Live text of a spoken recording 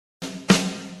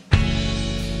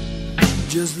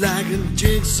Just like a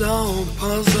jigsaw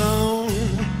puzzle,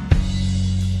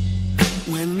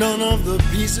 when none of the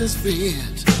pieces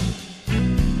fit.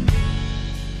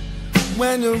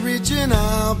 When you're reaching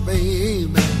out,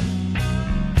 baby,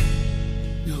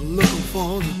 you're looking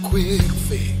for the quick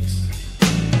fix.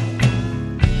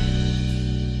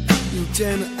 You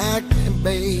tend to act,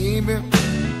 baby,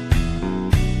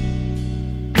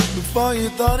 before you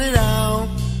thought it out.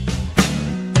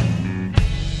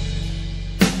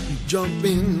 Jump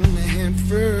in head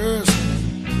first.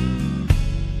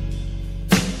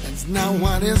 That's not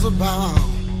what it's about.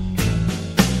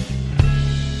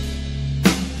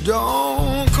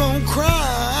 Don't come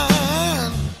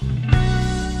crying.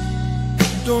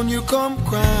 Don't you come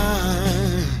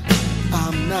crying.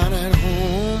 I'm not at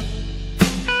home.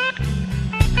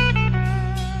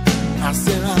 I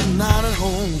said I'm not at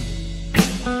home.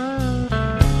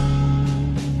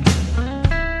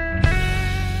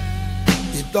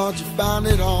 Thought you found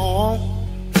it all,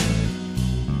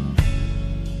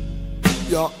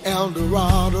 your El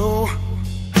Dorado,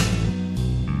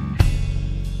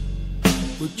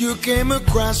 but you came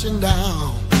crashing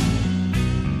down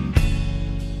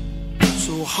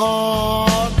so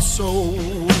hard, so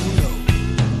low.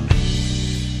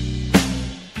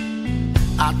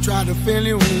 I try to fill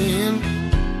you in,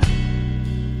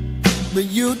 but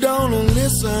you don't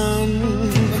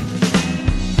listen.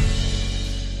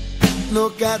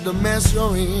 Look at the mess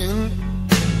you're in.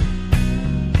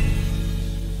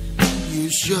 You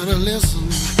should've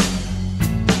listened.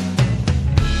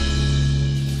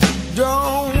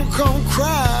 Don't come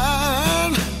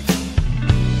crying.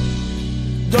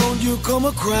 Don't you come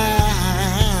a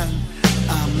crying.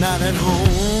 I'm not at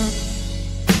home.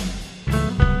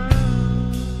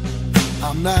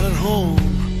 I'm not at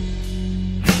home.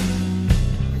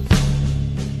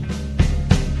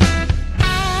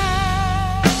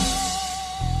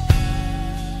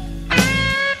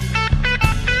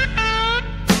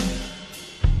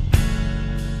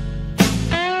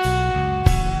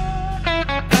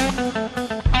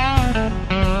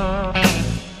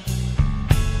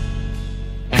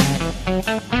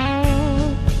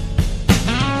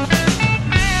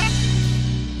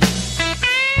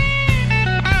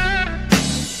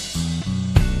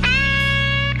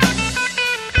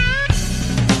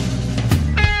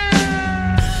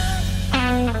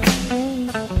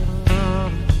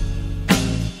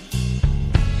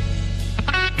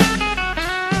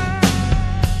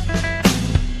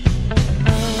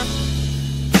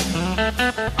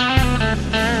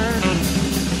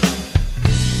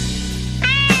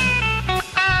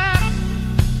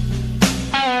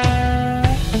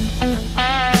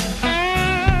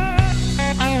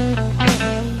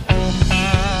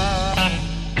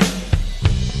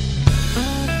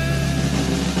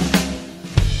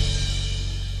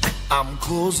 I'm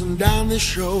closing down the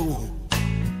show.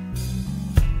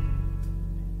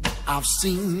 I've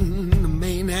seen the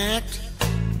main act.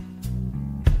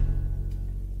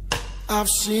 I've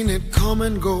seen it come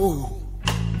and go.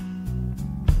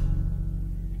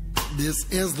 This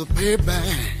is the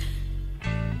payback.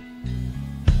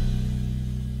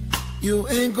 You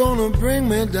ain't gonna bring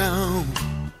me down.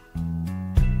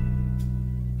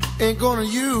 Ain't gonna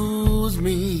use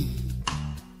me.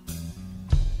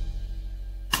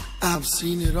 I've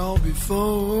seen it all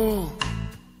before.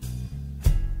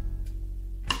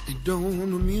 It don't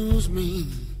amuse me.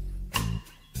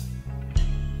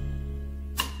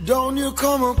 Don't you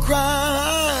come a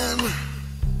crying.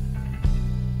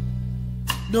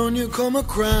 Don't you come a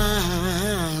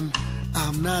crying.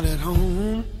 I'm not at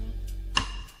home.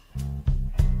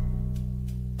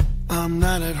 I'm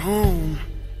not at home.